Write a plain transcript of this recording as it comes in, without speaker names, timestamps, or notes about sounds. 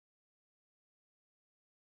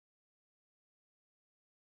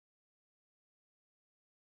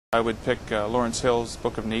I would pick Lawrence Hill's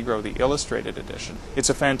Book of Negro, the illustrated edition. It's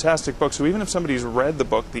a fantastic book, so even if somebody's read the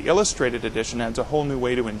book, the illustrated edition adds a whole new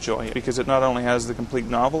way to enjoy it, because it not only has the complete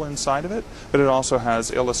novel inside of it, but it also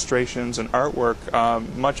has illustrations and artwork,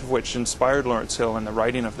 much of which inspired Lawrence Hill in the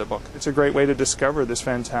writing of the book. It's a great way to discover this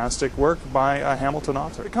fantastic work by a Hamilton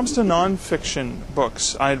author. When it comes to non-fiction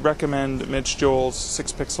books, I'd recommend Mitch Joel's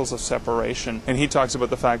 6 Pixels of Separation, and he talks about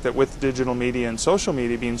the fact that with digital media and social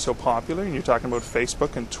media being so popular, and you're talking about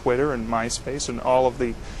Facebook and Twitter and MySpace and all of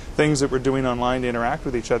the things that we're doing online to interact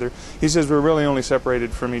with each other, he says we're really only separated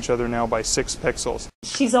from each other now by 6 pixels.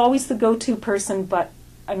 She's always the go-to person, but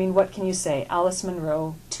I mean, what can you say? Alice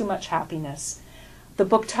Munro, Too Much Happiness. The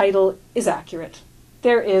book title is accurate.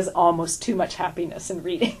 There is almost too much happiness in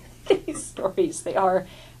reading these stories. They are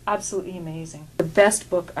absolutely amazing. The best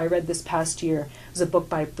book I read this past year was a book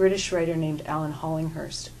by a British writer named Alan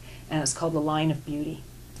Hollinghurst, and it's called The Line of Beauty.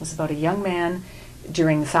 It's about a young man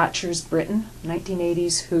during Thatcher's Britain,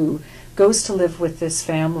 1980s, who goes to live with this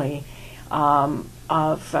family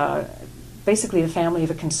basically a family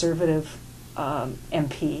of a conservative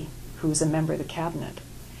MP who's a member of the cabinet.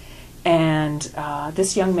 And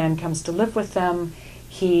this young man comes to live with them.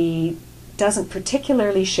 He doesn't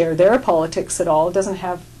particularly share their politics at all, doesn't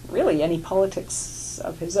have really any politics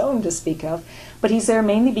of his own to speak of, but he's there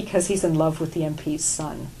mainly because he's in love with the MP's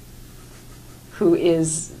son, who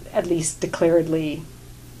is at least declaredly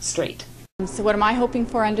straight. So what am I hoping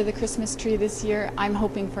for under the Christmas tree this year? I'm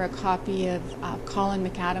hoping for a copy of Colin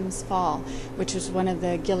McAdam's Fall, which was one of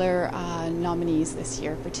the Giller nominees this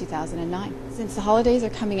year for 2009. Since the holidays are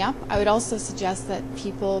coming up, I would also suggest that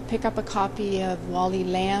people pick up a copy of Wally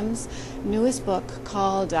Lamb's newest book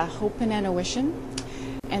called Hopin' and a Wishin'.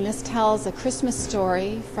 And this tells a Christmas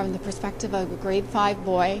story from the perspective of a grade 5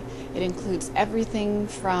 boy. It includes everything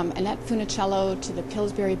from Annette Funicello to the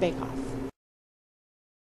Pillsbury Bake Off.